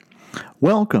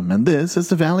Welcome, and this is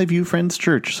the Valley View Friends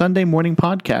Church Sunday morning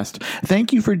podcast.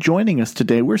 Thank you for joining us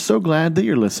today. We're so glad that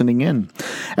you're listening in.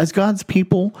 As God's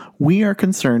people, we are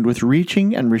concerned with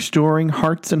reaching and restoring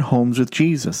hearts and homes with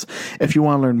Jesus. If you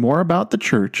want to learn more about the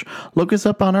church, look us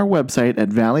up on our website at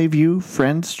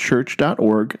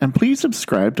valleyviewfriendschurch.org, and please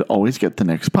subscribe to always get the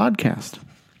next podcast.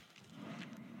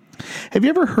 Have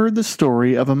you ever heard the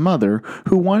story of a mother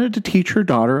who wanted to teach her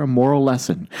daughter a moral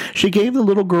lesson? She gave the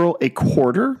little girl a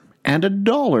quarter and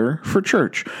 $1 for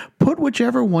church. Put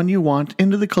whichever one you want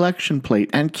into the collection plate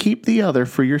and keep the other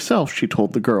for yourself, she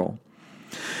told the girl.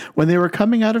 When they were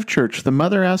coming out of church, the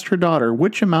mother asked her daughter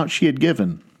which amount she had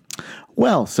given.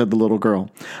 "Well," said the little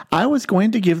girl, "I was going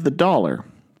to give the $1,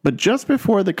 but just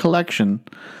before the collection,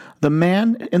 the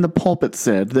man in the pulpit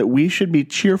said that we should be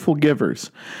cheerful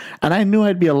givers, and I knew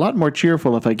I'd be a lot more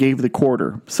cheerful if I gave the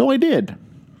quarter, so I did."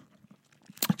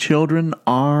 Children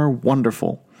are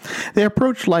wonderful. They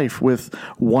approach life with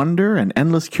wonder and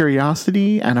endless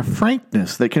curiosity and a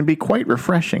frankness that can be quite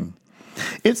refreshing.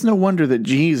 It's no wonder that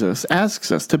Jesus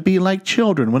asks us to be like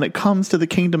children when it comes to the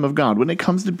kingdom of God. When it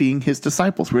comes to being his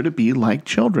disciples, we're to be like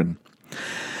children.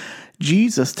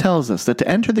 Jesus tells us that to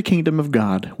enter the kingdom of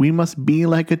God, we must be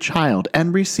like a child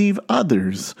and receive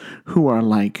others who are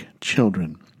like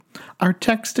children. Our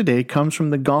text today comes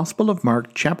from the Gospel of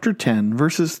Mark, chapter 10,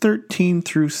 verses 13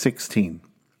 through 16.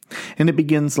 And it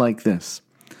begins like this.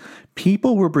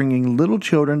 People were bringing little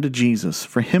children to Jesus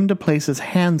for him to place his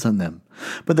hands on them,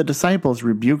 but the disciples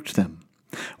rebuked them.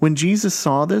 When Jesus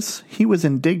saw this, he was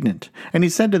indignant, and he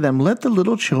said to them, "Let the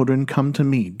little children come to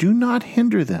me. Do not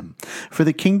hinder them, for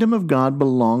the kingdom of God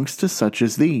belongs to such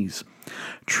as these.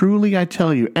 Truly I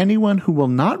tell you, anyone who will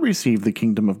not receive the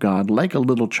kingdom of God like a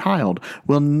little child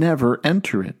will never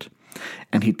enter it."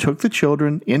 And he took the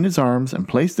children in his arms and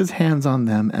placed his hands on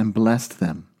them and blessed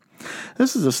them.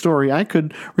 This is a story I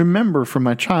could remember from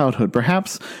my childhood,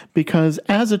 perhaps because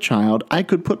as a child I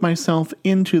could put myself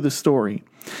into the story.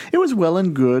 It was well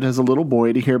and good as a little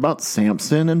boy to hear about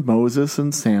Samson and Moses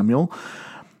and Samuel,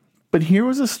 but here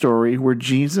was a story where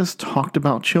Jesus talked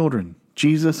about children.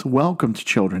 Jesus welcomed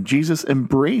children. Jesus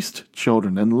embraced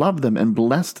children and loved them and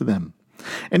blessed them.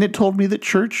 And it told me that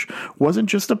church wasn't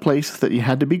just a place that you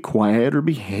had to be quiet or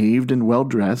behaved and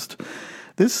well-dressed.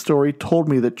 This story told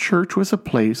me that church was a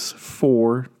place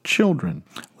for children.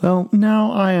 Well,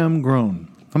 now I am grown.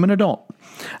 I'm an adult.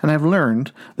 And I've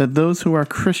learned that those who are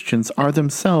Christians are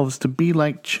themselves to be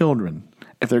like children.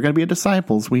 If they're going to be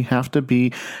disciples, we have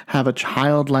to have a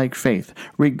childlike faith,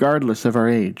 regardless of our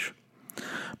age.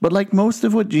 But like most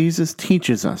of what Jesus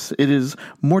teaches us, it is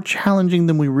more challenging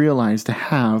than we realize to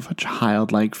have a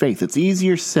childlike faith. It's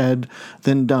easier said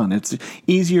than done. It's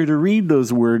easier to read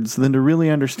those words than to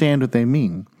really understand what they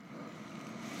mean.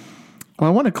 Well,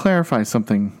 I want to clarify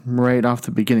something right off the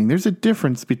beginning. There's a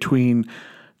difference between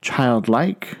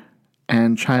childlike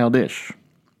and childish.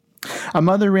 A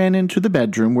mother ran into the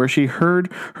bedroom where she heard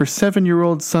her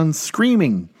 7-year-old son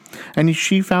screaming, and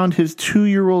she found his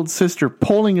 2-year-old sister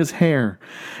pulling his hair.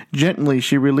 Gently,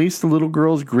 she released the little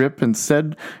girl's grip and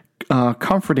said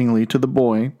comfortingly to the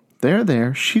boy,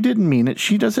 There, she didn't mean it.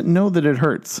 She doesn't know that it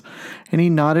hurts." And he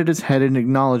nodded his head in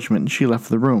acknowledgement, and she left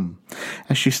the room.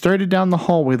 As she started down the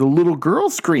hallway, the little girl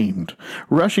screamed.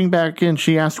 Rushing back in,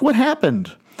 she asked, "What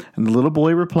happened?" And the little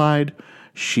boy replied,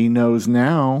 "She knows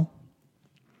now."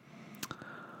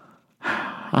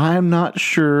 I'm not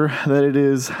sure that it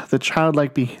is the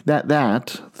childlike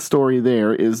that story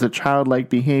there is the childlike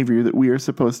behavior that we are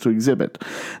supposed to exhibit.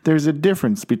 There's a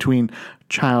difference between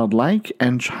childlike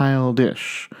and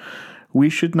childish. We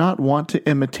should not want to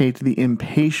imitate the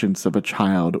impatience of a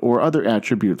child or other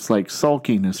attributes like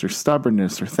sulkiness or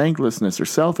stubbornness or thanklessness or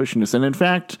selfishness. And in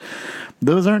fact,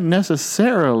 those aren't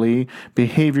necessarily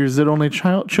behaviors that only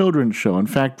children show. In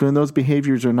fact, when those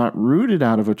behaviors are not rooted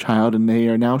out of a child and they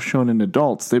are now shown in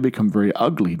adults, they become very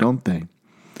ugly, don't they?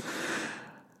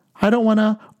 I don't want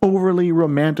to overly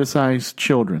romanticize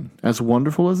children. As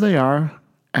wonderful as they are,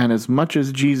 and as much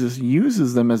as Jesus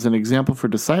uses them as an example for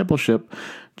discipleship,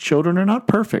 children are not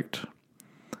perfect.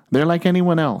 They're like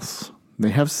anyone else.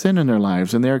 They have sin in their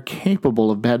lives, and they are capable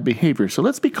of bad behavior. So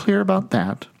let's be clear about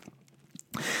that.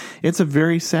 It's a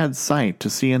very sad sight to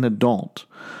see an adult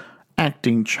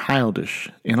acting childish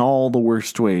in all the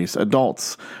worst ways.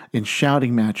 Adults in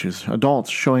shouting matches, adults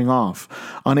showing off,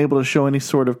 unable to show any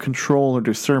sort of control or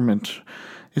discernment.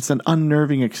 It's an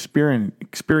unnerving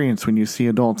experience when you see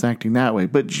adults acting that way.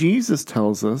 But Jesus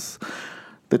tells us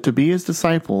that to be his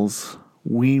disciples,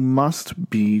 we must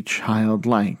be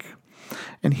childlike.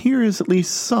 And here is at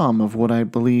least some of what I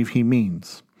believe he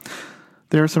means.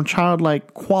 There are some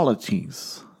childlike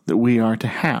qualities that we are to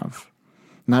have.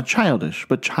 Not childish,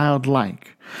 but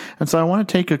childlike. And so I want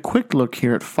to take a quick look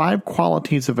here at 5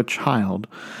 qualities of a child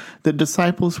that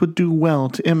disciples would do well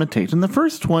to imitate. And the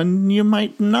first one you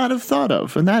might not have thought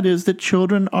of, and that is that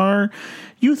children are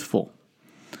youthful.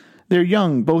 They're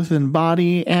young, both in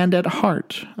body and at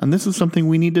heart. And this is something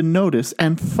we need to notice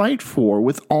and fight for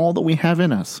with all that we have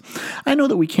in us. I know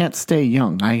that we can't stay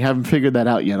young. I haven't figured that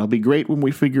out yet. It'll be great when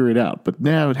we figure it out. But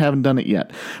no, I haven't done it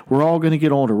yet. We're all going to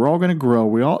get older. We're all going to grow.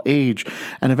 We all age.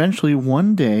 And eventually,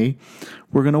 one day,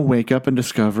 we're going to wake up and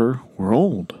discover we're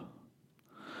old.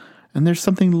 And there's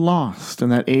something lost in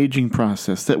that aging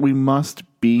process that we must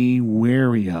be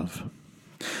wary of.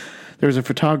 There was a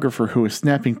photographer who was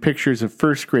snapping pictures of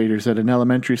first graders at an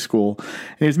elementary school,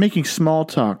 and he was making small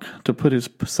talk to put his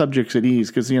subjects at ease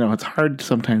because, it's hard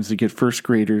sometimes to get first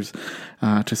graders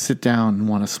to sit down and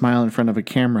want to smile in front of a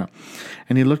camera.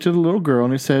 And he looked at a little girl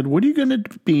and he said, "What are you going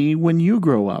to be when you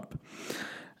grow up?"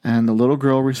 And the little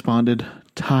girl responded,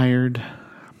 "Tired."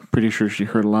 I'm pretty sure she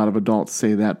heard a lot of adults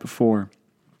say that before.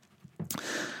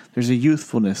 There's a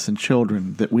youthfulness in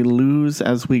children that we lose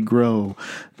as we grow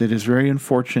that is very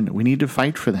unfortunate. We need to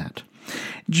fight for that.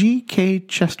 G.K.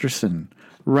 Chesterton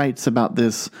writes about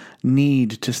this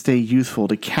need to stay youthful,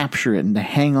 to capture it and to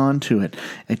hang on to it.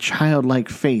 A childlike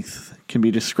faith can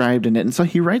be described in it. And so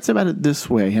he writes about it this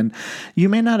way. And you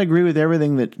may not agree with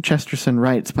everything that Chesterton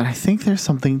writes, but I think there's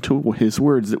something to his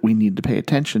words that we need to pay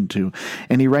attention to.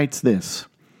 And he writes this: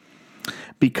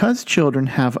 "Because children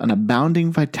have an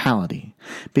abounding vitality,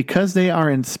 because they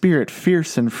are in spirit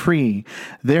fierce and free,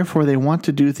 therefore they want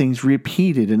to do things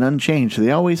repeated and unchanged. They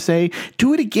always say,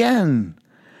 'Do it again.'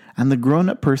 And the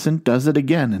grown-up person does it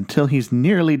again until he's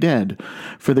nearly dead.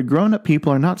 For the grown-up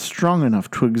people are not strong enough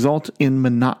to exult in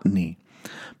monotony.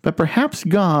 But perhaps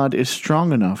God is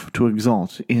strong enough to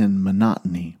exult in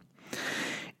monotony.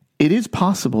 It is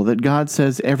possible that God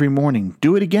says every morning,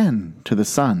 'Do it again,' to the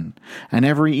sun, and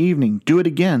every evening, 'Do it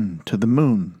again,' to the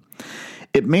moon.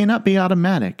 It may not be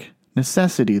automatic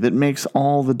necessity that makes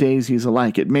all the daisies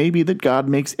alike. It may be that God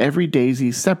makes every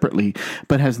daisy separately,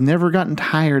 but has never gotten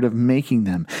tired of making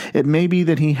them. It may be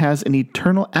that he has an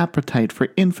eternal appetite for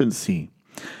infancy."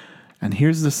 And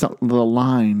here's the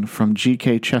line from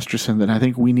G.K. Chesterton that I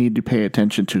think we need to pay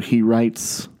attention to. He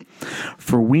writes,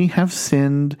 "For we have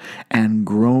sinned and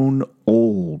grown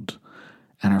old,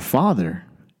 and our Father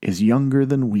is younger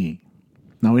than we."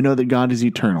 Now we know that God is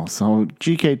eternal, so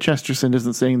G.K. Chesterton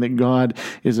isn't saying that God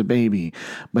is a baby,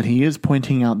 but he is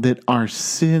pointing out that our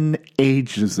sin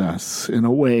ages us in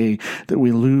a way that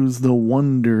we lose the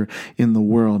wonder in the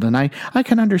world. And I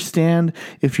can understand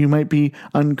if you might be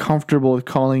uncomfortable with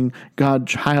calling God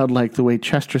childlike the way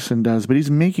Chesterton does, but he's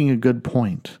making a good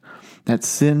point. That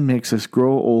sin makes us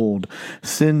grow old.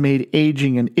 Sin made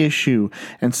aging an issue.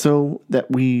 And so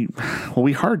that we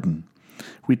harden.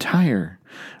 We tire.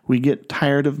 We get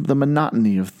tired of the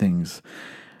monotony of things.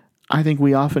 I think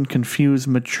we often confuse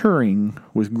maturing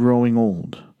with growing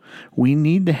old. We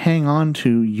need to hang on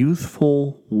to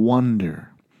youthful wonder.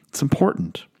 It's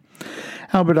important.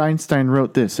 Albert Einstein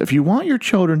wrote this: "If you want your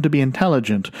children to be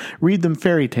intelligent, read them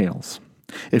fairy tales.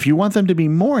 If you want them to be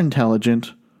more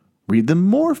intelligent, read them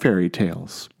more fairy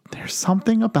tales." There's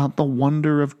something about the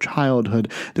wonder of childhood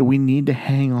that we need to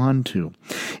hang on to.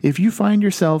 If you find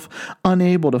yourself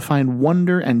unable to find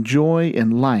wonder and joy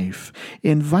in life,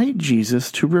 invite Jesus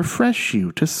to refresh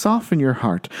you, to soften your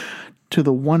heart to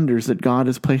the wonders that God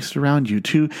has placed around you,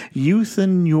 to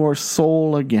youthen your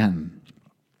soul again.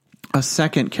 A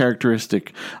second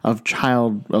characteristic of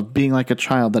being like a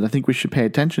child that I think we should pay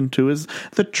attention to is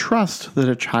the trust that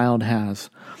a child has.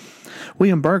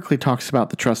 William Barclay talks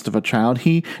about the trust of a child.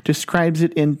 He describes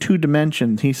it in 2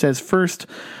 dimensions. He says, first,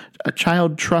 a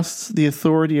child trusts the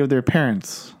authority of their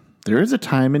parents. There is a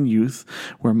time in youth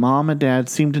where mom and dad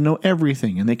seem to know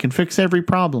everything and they can fix every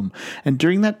problem. And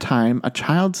during that time, a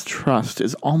child's trust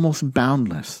is almost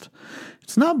boundless.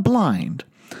 It's not blind,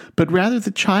 but rather the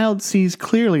child sees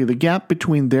clearly the gap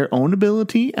between their own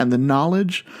ability and the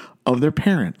knowledge of their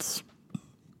parents.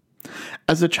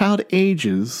 As a child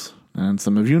ages, and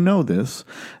some of you know this,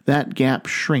 that gap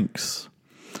shrinks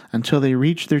until they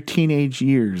reach their teenage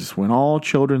years, when all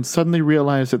children suddenly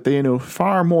realize that they know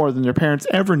far more than their parents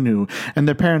ever knew, and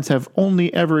their parents have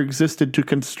only ever existed to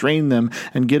constrain them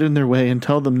and get in their way and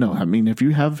tell them no. I mean, if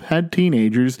you have had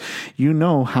teenagers, you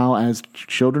know how as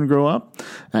children grow up,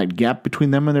 that gap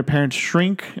between them and their parents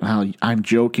shrink. Well, I'm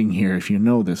joking here if you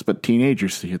know this, but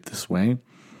teenagers see it this way.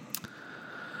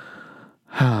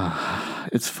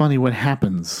 It's funny what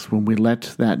happens when we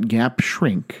let that gap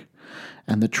shrink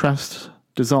and the trust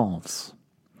dissolves.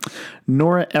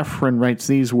 Nora Ephron writes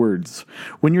these words: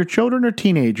 "When your children are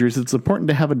teenagers, it's important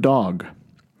to have a dog.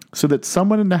 so that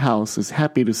someone in the house is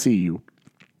happy to see you.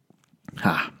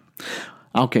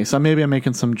 Okay, so maybe I'm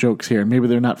making some jokes here. Maybe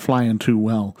they're not flying too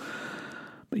well.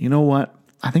 But you know what?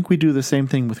 I think we do the same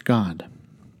thing with God.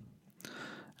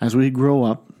 As we grow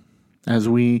up, as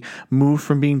we move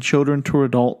from being children to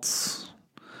adults,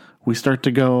 we start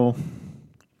to go,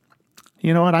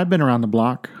 you know what? I've been around the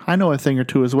block. I know a thing or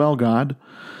two as well, God.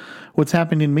 What's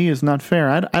happening to me is not fair.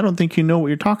 I don't think you know what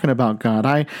you're talking about, God.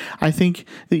 I think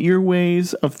that your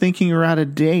ways of thinking are out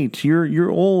of date. You're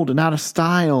old and out of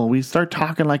style. We start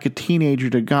talking like a teenager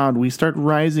to God. We start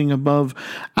rising above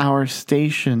our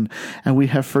station, and we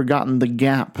have forgotten the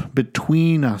gap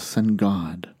between us and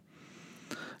God.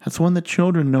 That's one that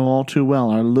children know all too well.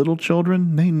 Our little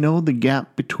children, they know the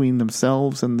gap between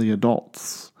themselves and the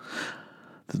adults.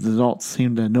 The adults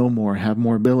seem to know more, have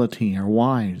more ability, are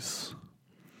wise.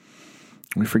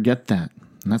 We forget that,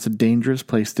 and that's a dangerous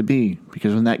place to be,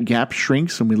 because when that gap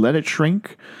shrinks and we let it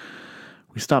shrink,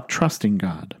 we stop trusting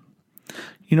God.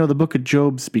 You know, the book of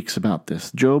Job speaks about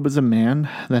this. Job is a man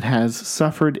that has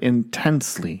suffered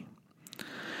intensely,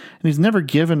 and he's never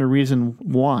given a reason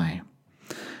why.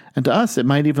 And to us, it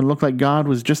might even look like God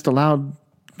has just allowed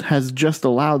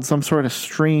some sort of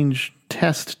strange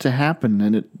test to happen,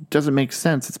 and it doesn't make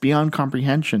sense. It's beyond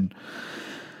comprehension.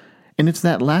 And it's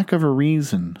that lack of a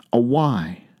reason, a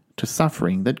why, to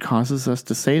suffering that causes us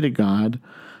to say to God,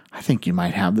 I think you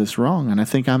might have this wrong, and I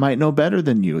think I might know better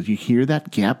than you. You hear that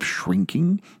gap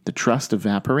shrinking? The trust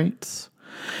evaporates.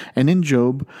 And in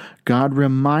Job, God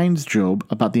reminds Job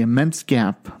about the immense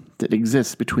gap that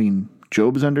exists between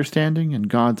Job's understanding and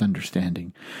God's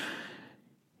understanding.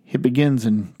 It begins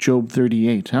in Job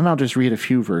 38, and I'll just read a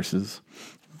few verses,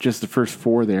 just the first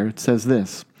 4 there. It says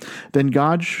this, Then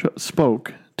God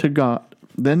spoke to God.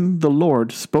 Then the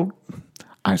Lord spoke.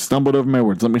 I stumbled over my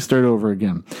words. Let me start over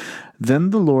again. Then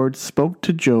the Lord spoke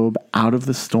to Job out of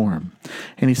the storm,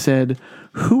 and he said,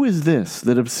 Who is this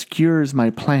that obscures my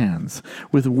plans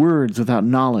with words without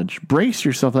knowledge? Brace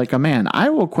yourself like a man. I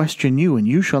will question you, and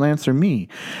you shall answer me.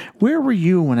 Where were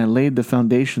you when I laid the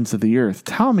foundations of the earth?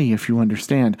 Tell me if you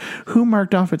understand. Who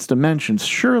marked off its dimensions?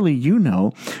 Surely you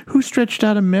know. Who stretched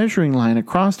out a measuring line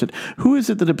across it? Who is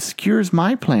it that obscures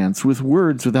my plans with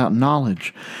words without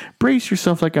knowledge? Brace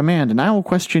yourself like a man, and I will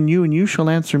question you, and you shall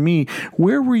answer me.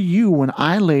 Where were you when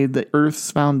I laid the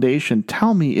earth's foundation?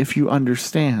 Tell me if you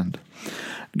understand.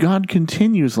 God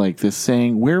continues like this,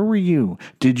 saying, Where were you?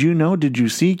 Did you know? Did you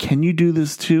see? Can you do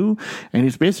this too? And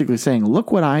he's basically saying,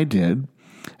 Look what I did.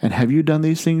 And have you done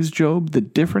these things, Job? The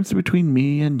difference between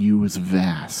me and you is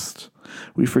vast.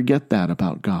 We forget that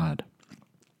about God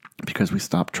because we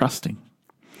stop trusting.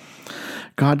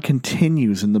 God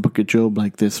continues in the book of Job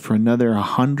like this for another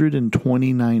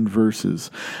 129 verses,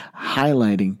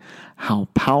 highlighting how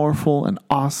powerful and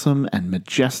awesome and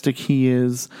majestic he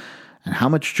is, and how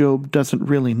much Job doesn't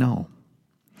really know.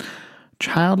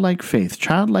 Childlike faith,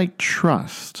 childlike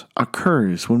trust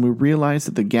occurs when we realize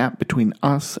that the gap between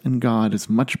us and God is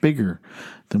much bigger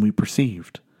than we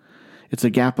perceived. It's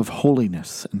a gap of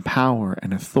holiness and power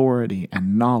and authority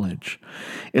and knowledge.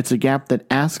 It's a gap that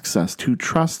asks us to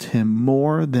trust him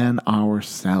more than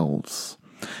ourselves.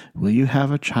 Will you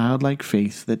have a childlike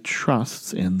faith that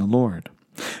trusts in the Lord?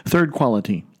 Third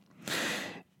quality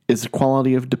is the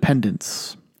quality of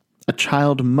dependence. A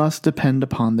child must depend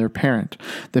upon their parent.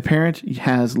 The parent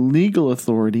has legal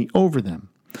authority over them.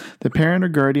 The parent or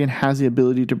guardian has the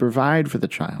ability to provide for the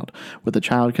child, what the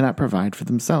child cannot provide for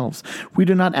themselves. We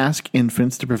do not ask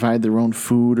infants to provide their own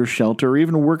food or shelter or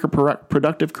even work a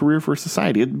productive career for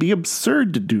society. It would be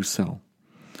absurd to do so.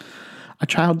 A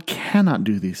child cannot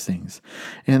do these things.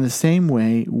 And in the same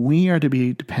way, we are to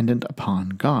be dependent upon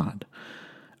God.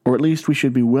 Or at least we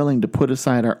should be willing to put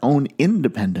aside our own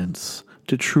independence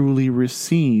to truly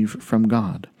receive from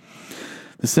God.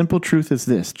 The simple truth is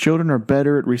this: children are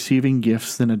better at receiving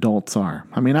gifts than adults are.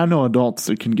 I mean, I know adults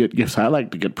that can get gifts. I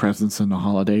like to get presents in the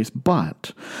holidays,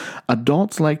 but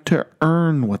adults like to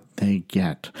earn what they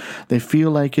get. They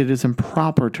feel like it is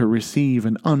improper to receive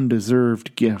an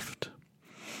undeserved gift.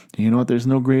 You know what? There's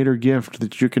no greater gift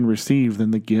that you can receive than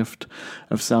the gift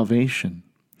of salvation.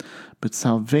 But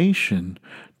salvation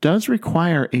does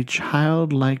require a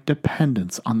childlike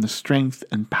dependence on the strength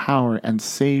and power and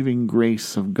saving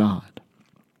grace of God.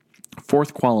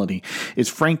 Fourth quality is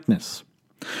frankness.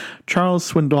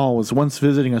 Charles Swindoll was once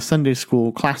visiting a Sunday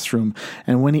school classroom,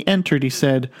 and when he entered, he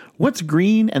said, "What's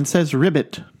green and says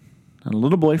ribbit?" And a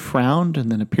little boy frowned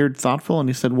and then appeared thoughtful, and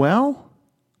he said, "Well?"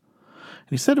 And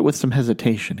he said it with some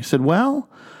hesitation. He said, "Well,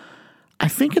 I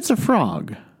think it's a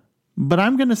frog, but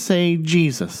I'm going to say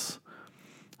Jesus."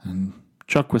 And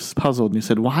Chuck was puzzled, and he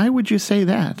said, "Why would you say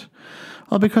that?"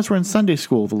 Well, because we're in Sunday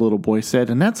school, the little boy said,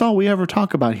 and that's all we ever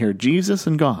talk about here, Jesus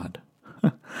and God.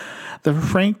 The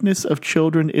frankness of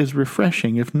children is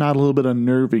refreshing, if not a little bit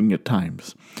unnerving at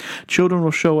times. Children will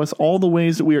show us all the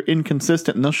ways that we are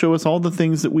inconsistent, and they'll show us all the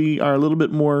things that we are a little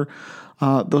bit more,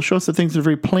 they'll show us the things that are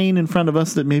very plain in front of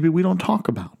us that maybe we don't talk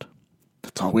about.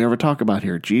 That's all we ever talk about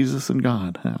here, Jesus and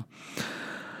God.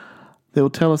 They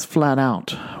will tell us flat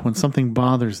out when something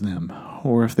bothers them,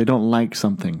 or if they don't like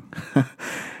something.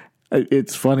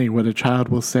 It's funny what a child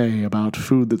will say about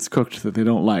food that's cooked that they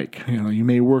don't like. You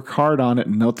may work hard on it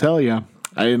and they'll tell you,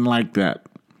 I didn't like that.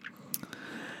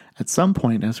 At some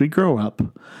point, as we grow up,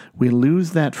 we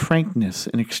lose that frankness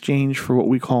in exchange for what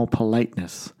we call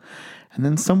politeness. And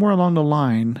then somewhere along the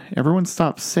line, everyone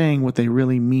stops saying what they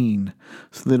really mean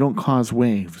so they don't cause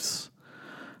waves.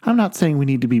 I'm not saying we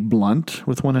need to be blunt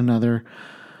with one another,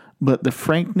 but the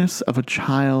frankness of a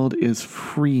child is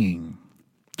freeing.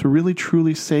 To really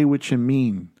truly say what you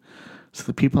mean so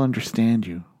that people understand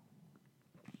you.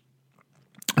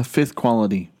 A fifth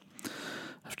quality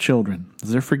of children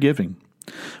is they're forgiving.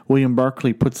 William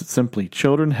Barclay puts it simply,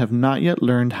 children have not yet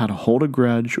learned how to hold a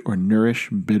grudge or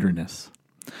nourish bitterness.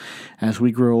 As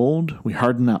we grow old, we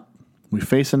harden up. We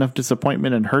face enough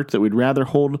disappointment and hurt that we'd rather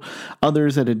hold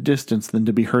others at a distance than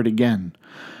to be hurt again.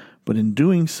 But in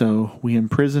doing so, we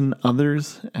imprison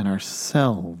others and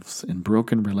ourselves in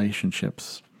broken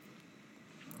relationships.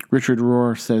 Richard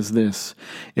Rohr says this,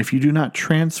 if you do not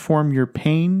transform your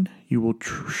pain, you will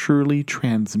surely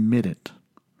transmit it.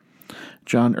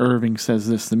 John Irving says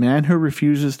this, the man who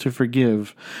refuses to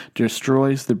forgive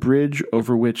destroys the bridge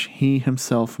over which he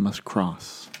himself must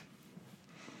cross.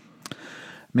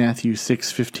 Matthew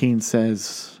 6:15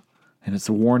 says, and it's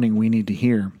a warning we need to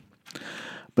hear,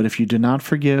 but if you do not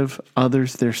forgive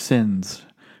others their sins,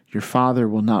 your Father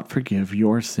will not forgive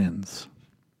your sins.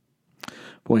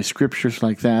 Boy, scriptures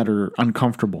like that are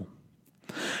uncomfortable.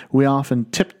 We often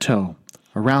tiptoe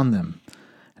around them.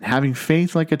 And having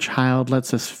faith like a child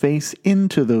lets us face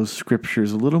into those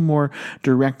scriptures a little more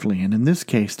directly, and in this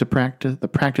case, the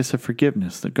practice of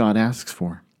forgiveness that God asks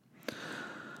for.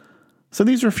 So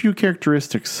these are a few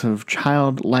characteristics of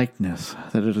childlikeness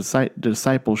that a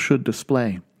disciple should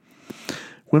display.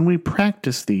 When we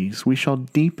practice these, we shall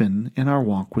deepen in our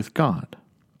walk with God.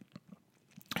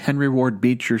 Henry Ward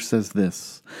Beecher says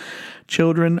this,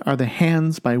 children are the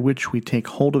hands by which we take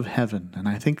hold of heaven. And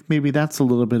I think maybe that's a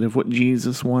little bit of what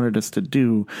Jesus wanted us to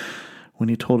do when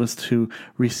he told us to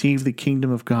receive the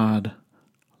kingdom of God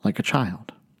like a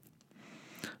child.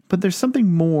 But there's something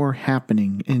more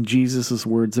happening in Jesus'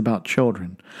 words about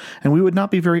children. And we would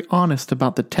not be very honest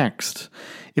about the text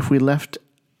if we left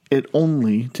it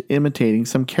only to imitating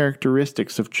some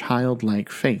characteristics of childlike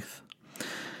faith.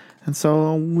 And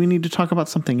so we need to talk about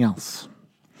something else.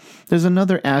 There's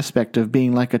another aspect of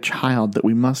being like a child that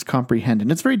we must comprehend,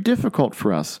 and it's very difficult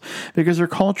for us because our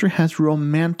culture has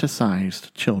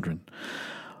romanticized children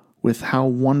with how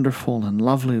wonderful and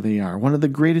lovely they are. One of the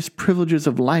greatest privileges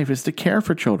of life is to care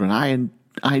for children.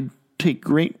 I take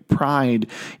great pride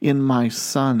in my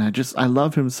son. I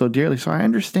love him so dearly, so I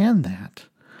understand that.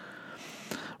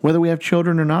 Whether we have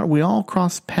children or not, we all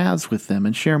cross paths with them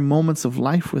and share moments of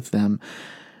life with them,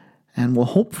 and will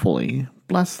hopefully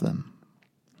bless them.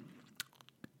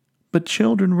 But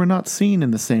children were not seen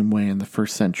in the same way in the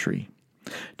first century.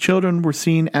 Children were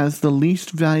seen as the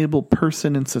least valuable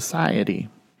person in society.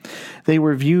 They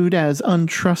were viewed as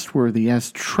untrustworthy,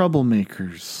 as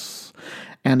troublemakers,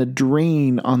 and a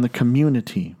drain on the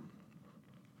community.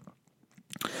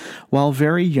 While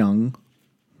very young,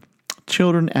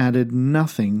 children added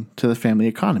nothing to the family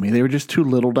economy. They were just too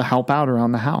little to help out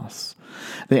around the house.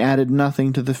 They added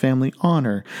nothing to the family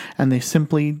honor, and they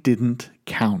simply didn't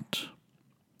count.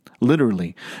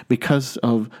 Literally, because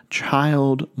of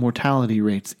child mortality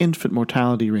rates, infant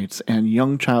mortality rates, and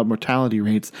young child mortality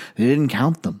rates, they didn't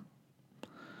count them.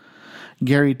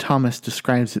 Gary Thomas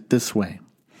describes it this way.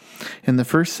 In the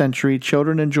first century,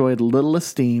 children enjoyed little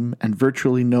esteem and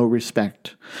virtually no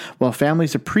respect. While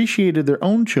families appreciated their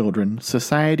own children,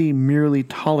 society merely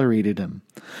tolerated them.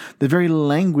 The very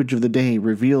language of the day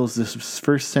reveals this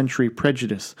first century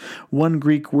prejudice. One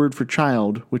Greek word for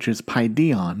child, which is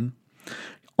paideon,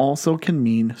 also can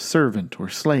mean servant or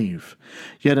slave.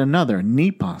 Yet another,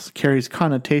 nepos, carries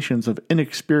connotations of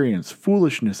inexperience,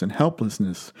 foolishness, and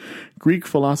helplessness. Greek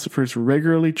philosophers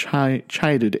regularly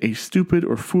chided a stupid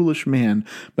or foolish man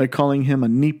by calling him a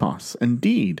nepos.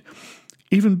 Indeed,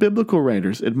 even biblical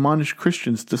writers admonish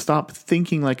Christians to stop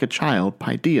thinking like a child,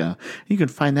 paideia. You can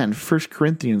find that in 1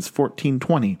 Corinthians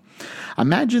 14:20.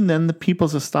 Imagine then the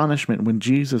people's astonishment when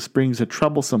Jesus brings a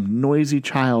troublesome, noisy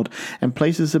child and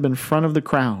places him in front of the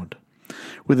crowd.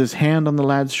 With his hand on the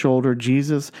lad's shoulder,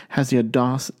 Jesus has the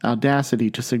audacity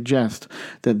to suggest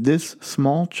that this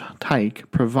small tyke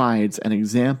provides an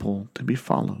example to be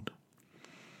followed.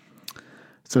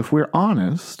 So if we're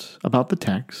honest about the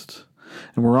text,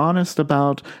 and we're honest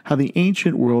about how the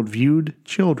ancient world viewed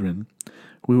children,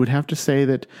 we would have to say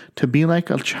that to be like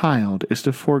a child is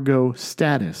to forego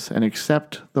status and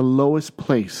accept the lowest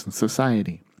place in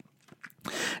society.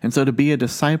 And so to be a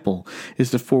disciple is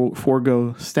to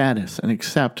forego status and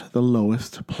accept the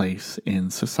lowest place in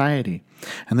society.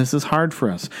 And this is hard for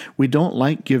us. We don't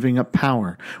like giving up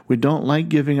power. We don't like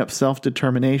giving up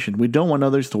self-determination. We don't want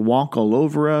others to walk all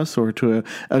over us or to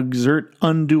exert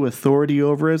undue authority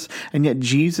over us. And yet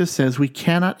Jesus says we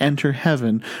cannot enter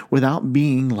heaven without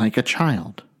being like a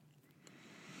child.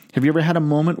 Have you ever had a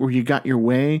moment where you got your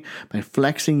way by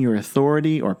flexing your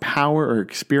authority or power or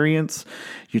experience?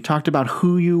 You talked about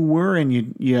who you were and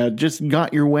you just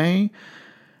got your way?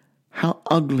 How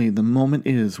ugly the moment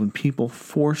is when people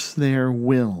force their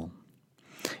will.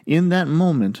 In that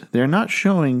moment, they're not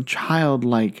showing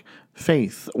childlike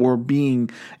faith or being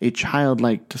a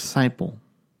childlike disciple.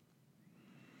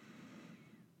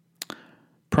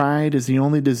 Pride is the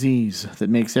only disease that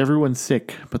makes everyone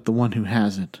sick but the one who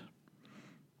has it.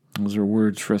 Those are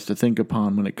words for us to think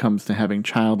upon when it comes to having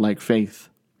childlike faith.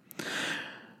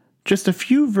 Just a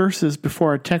few verses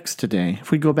before our text today,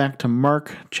 if we go back to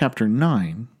Mark chapter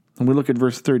 9, and we look at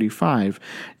verse 35,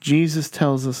 Jesus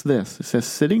tells us this. It says,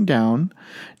 sitting down,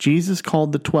 Jesus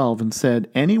called the 12 and said,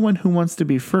 anyone who wants to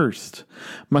be first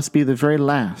must be the very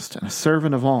last and a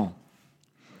servant of all.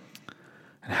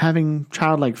 And having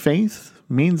childlike faith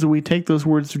means that we take those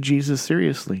words of Jesus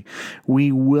seriously.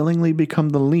 We willingly become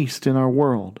the least in our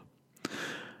world.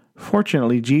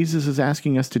 Fortunately, Jesus is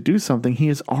asking us to do something he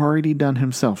has already done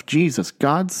himself. Jesus,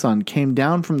 God's Son, came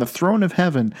down from the throne of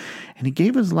heaven, and he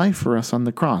gave his life for us on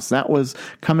the cross. That was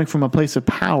coming from a place of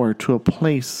power to a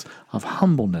place of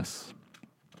humbleness.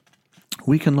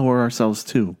 We can lower ourselves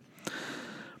too.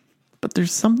 But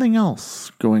there's something else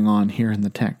going on here in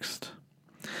the text.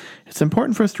 It's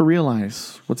important for us to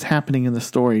realize what's happening in the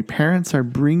story. Parents are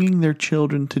bringing their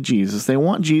children to Jesus. They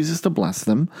want Jesus to bless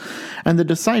them. And the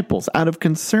disciples, out of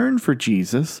concern for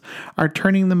Jesus, are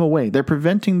turning them away. They're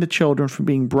preventing the children from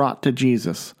being brought to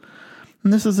Jesus.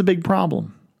 And this is a big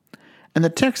problem. And the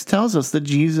text tells us that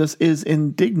Jesus is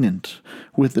indignant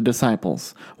with the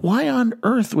disciples. Why on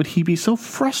earth would he be so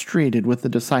frustrated with the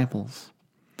disciples?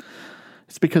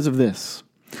 It's because of this.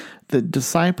 The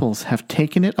disciples have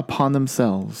taken it upon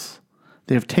themselves.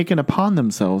 They have taken upon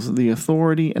themselves the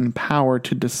authority and power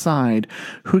to decide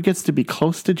who gets to be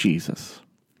close to Jesus.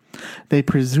 They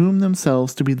presume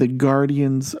themselves to be the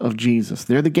guardians of Jesus.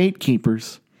 They're the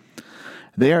gatekeepers.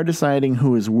 They are deciding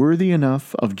who is worthy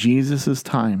enough of Jesus'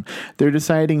 time. They're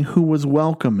deciding who was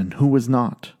welcome and who was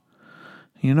not.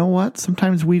 You know what?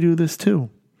 Sometimes we do this too.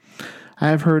 I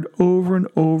have heard over and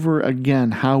over again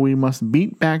how we must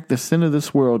beat back the sin of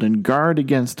this world and guard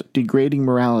against degrading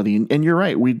morality. And you're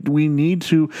right, we need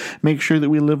to make sure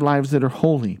that we live lives that are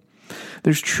holy.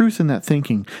 There's truth in that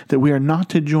thinking, that we are not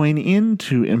to join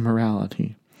into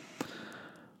immorality.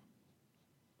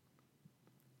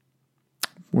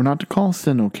 We're not to call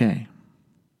sin okay.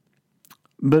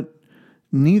 But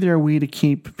neither are we to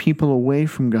keep people away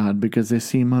from God because they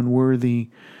seem unworthy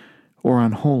or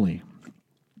unholy.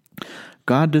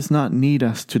 God does not need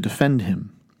us to defend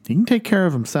him. He can take care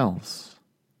of himself.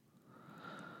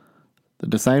 The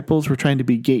disciples were trying to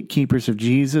be gatekeepers of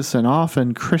Jesus, and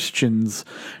often Christians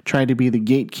try to be the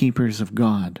gatekeepers of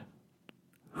God.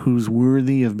 Who's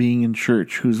worthy of being in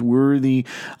church? Who's worthy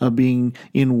of being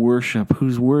in worship?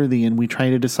 Who's worthy? And we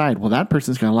try to decide, well, that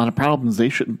person's got a lot of problems. They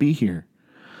shouldn't be here.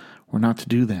 We're not to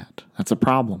do that. That's a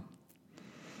problem.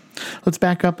 Let's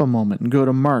back up a moment and go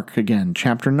to Mark again,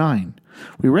 chapter 9.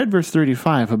 We read verse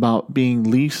 35 about being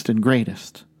least and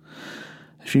greatest.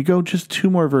 If you go just two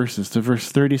more verses to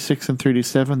verse 36 and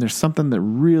 37, there's something that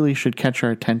really should catch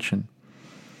our attention.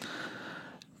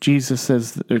 Jesus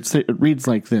says, it reads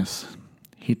like this.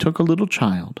 He took a little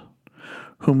child,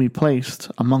 whom he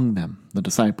placed among them, the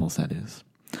disciples that is.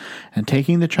 And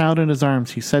taking the child in his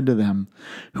arms, he said to them,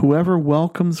 whoever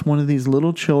welcomes one of these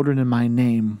little children in my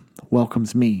name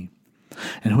welcomes me.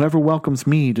 And whoever welcomes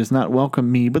me does not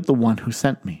welcome me, but the one who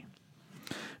sent me.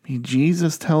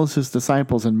 Jesus tells his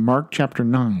disciples in Mark chapter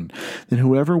 9 that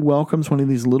whoever welcomes one of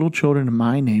these little children in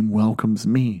my name welcomes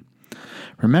me.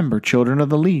 Remember, children are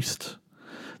the least.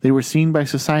 They were seen by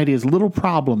society as little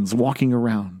problems walking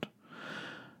around.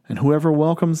 And whoever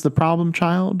welcomes the problem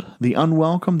child, the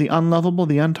unwelcome, the unlovable,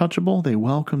 the untouchable, they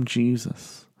welcome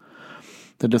Jesus.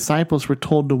 The disciples were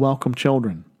told to welcome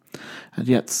children. And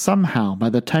yet somehow, by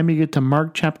the time you get to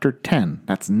Mark chapter 10,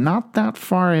 that's not that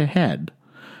far ahead,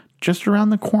 just around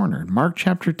the corner, Mark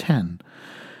chapter 10,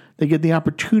 they get the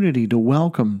opportunity to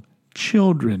welcome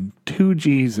children to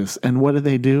Jesus. And what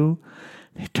do?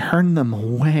 They turn them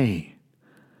away.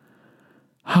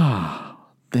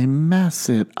 They mess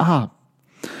it up.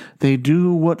 They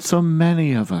do what so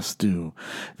many of us do.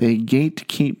 They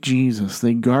gatekeep Jesus.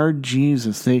 They guard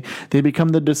Jesus. They become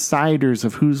the deciders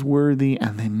of who's worthy,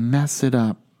 and they mess it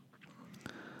up.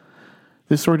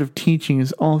 This sort of teaching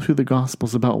is all through the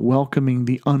Gospels about welcoming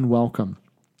the unwelcome.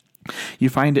 You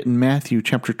find it in Matthew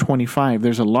chapter 25.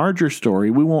 There's a larger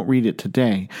story. We won't read it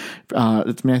today.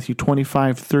 It's Matthew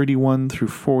 25, 31 through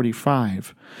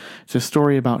 45. It's a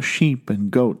story about sheep and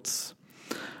goats.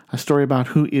 A story about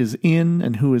who is in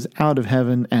and who is out of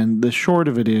heaven, and the short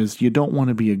of it is, you don't want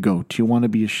to be a goat, you want to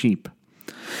be a sheep.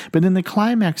 But in the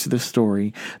climax of the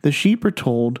story, the sheep are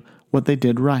told what they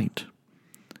did right.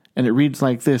 And it reads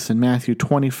like this in Matthew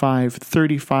 25,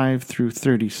 35 through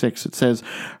 36. It says,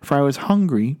 "For I was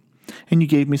hungry, and you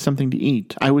gave me something to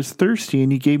eat. I was thirsty,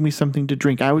 and you gave me something to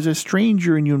drink. I was a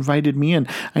stranger, and you invited me in.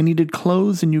 I needed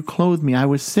clothes, and you clothed me. I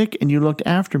was sick, and you looked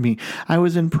after me. I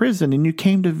was in prison, and you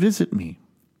came to visit me."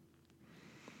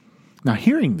 Now,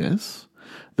 hearing this,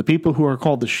 the people who are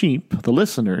called the sheep, the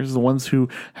listeners, the ones who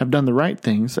have done the right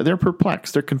things, they're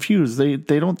perplexed, they're confused. They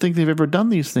don't think they've ever done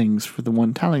these things for the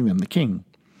one telling them, the king.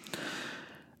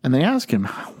 And they ask him,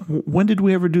 "When did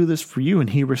we ever do this for you?"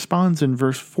 And he responds in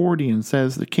verse 40 and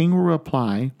says, "The king will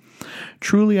reply,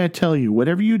 'Truly I tell you,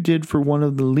 whatever you did for one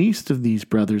of the least of these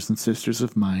brothers and sisters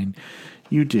of mine,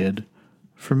 you did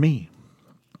for me.'"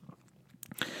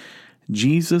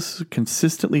 Jesus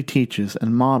consistently teaches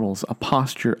and models a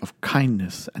posture of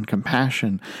kindness and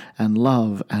compassion and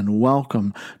love and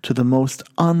welcome to the most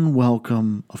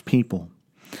unwelcome of people.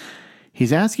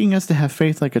 He's asking us to have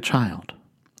faith like a child,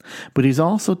 but he's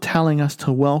also telling us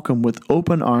to welcome with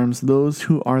open arms those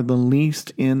who are the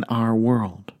least in our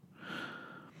world.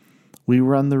 We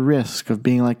run the risk of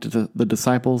being like the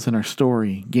disciples in our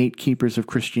story, gatekeepers of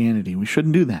Christianity. We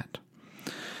shouldn't do that.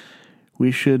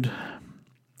 We should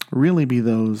really be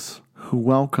those who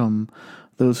welcome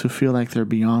those who feel like they're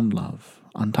beyond love,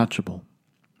 untouchable.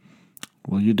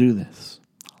 Will you do this?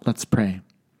 Let's pray.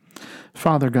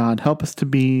 Father God, help us to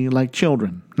be like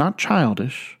children, not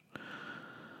childish,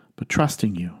 but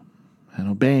trusting you and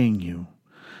obeying you,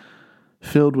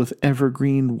 filled with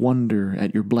evergreen wonder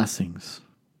at your blessings.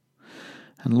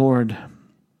 And Lord,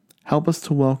 help us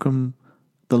to welcome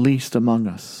the least among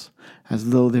us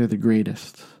as though they're the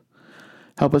greatest.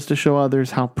 Help us to show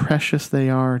others how precious they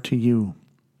are to you.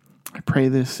 I pray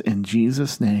this in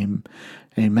Jesus' name.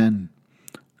 Amen.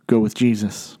 Go with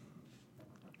Jesus.